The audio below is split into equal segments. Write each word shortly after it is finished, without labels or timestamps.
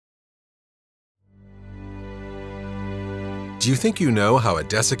Do you think you know how a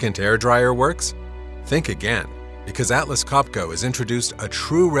desiccant air dryer works? Think again, because Atlas Copco has introduced a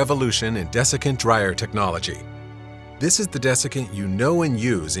true revolution in desiccant dryer technology. This is the desiccant you know and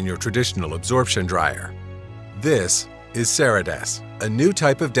use in your traditional absorption dryer. This is Cerades, a new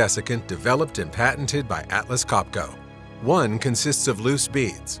type of desiccant developed and patented by Atlas Copco. One consists of loose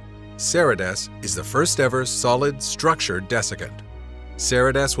beads. Cerades is the first ever solid, structured desiccant.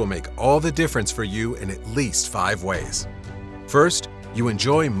 Cerades will make all the difference for you in at least 5 ways. First, you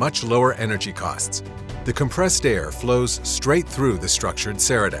enjoy much lower energy costs. The compressed air flows straight through the structured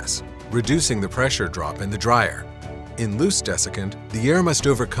Cerades, reducing the pressure drop in the dryer. In loose desiccant, the air must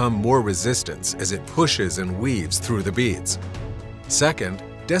overcome more resistance as it pushes and weaves through the beads. Second,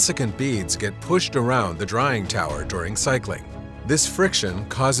 desiccant beads get pushed around the drying tower during cycling. This friction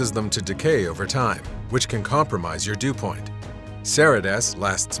causes them to decay over time, which can compromise your dew point. Cerades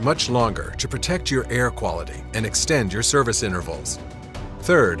lasts much longer to protect your air quality and extend your service intervals.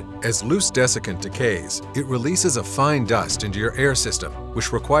 Third, as loose desiccant decays, it releases a fine dust into your air system,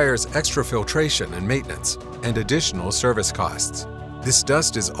 which requires extra filtration and maintenance, and additional service costs. This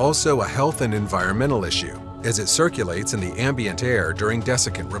dust is also a health and environmental issue, as it circulates in the ambient air during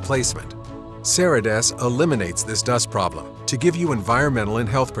desiccant replacement. Cerades eliminates this dust problem to give you environmental and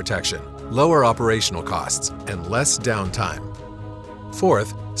health protection, lower operational costs, and less downtime.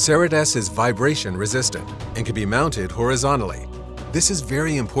 Fourth, Cerades is vibration resistant and can be mounted horizontally. This is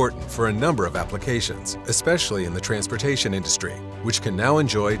very important for a number of applications, especially in the transportation industry, which can now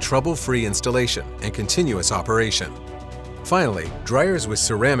enjoy trouble-free installation and continuous operation. Finally, dryers with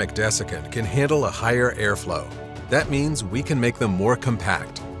ceramic desiccant can handle a higher airflow. That means we can make them more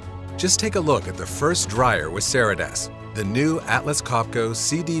compact. Just take a look at the first dryer with Cerades, the new Atlas Copco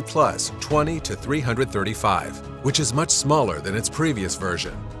CD Plus 20-335, which is much smaller than its previous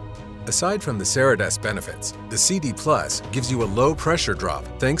version. Aside from the Cerades benefits, the CD Plus gives you a low pressure drop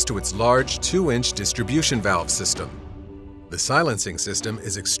thanks to its large 2-inch distribution valve system. The silencing system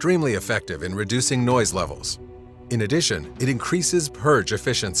is extremely effective in reducing noise levels. In addition, it increases purge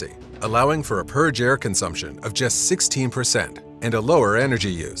efficiency, allowing for a purge air consumption of just 16% and a lower energy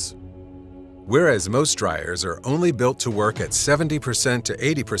use. Whereas most dryers are only built to work at 70% to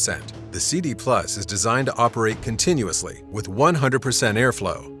 80%, the CD Plus is designed to operate continuously with 100%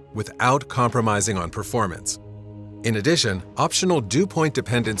 airflow without compromising on performance. In addition, optional dew point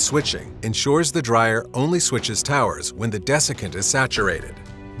dependent switching ensures the dryer only switches towers when the desiccant is saturated.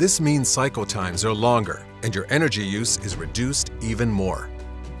 This means cycle times are longer and your energy use is reduced even more.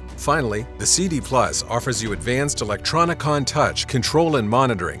 Finally, the CD Plus offers you advanced electronic-on touch control and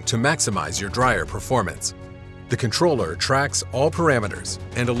monitoring to maximize your dryer performance. The controller tracks all parameters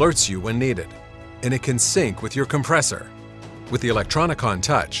and alerts you when needed, and it can sync with your compressor. With the electronic-on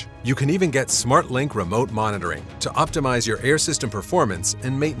touch, you can even get SmartLink remote monitoring to optimize your air system performance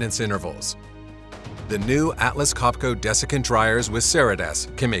and maintenance intervals. The new Atlas Copco desiccant dryers with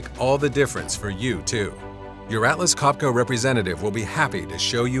Cerades can make all the difference for you too. Your Atlas Copco representative will be happy to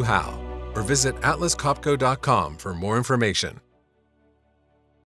show you how, or visit atlascopco.com for more information.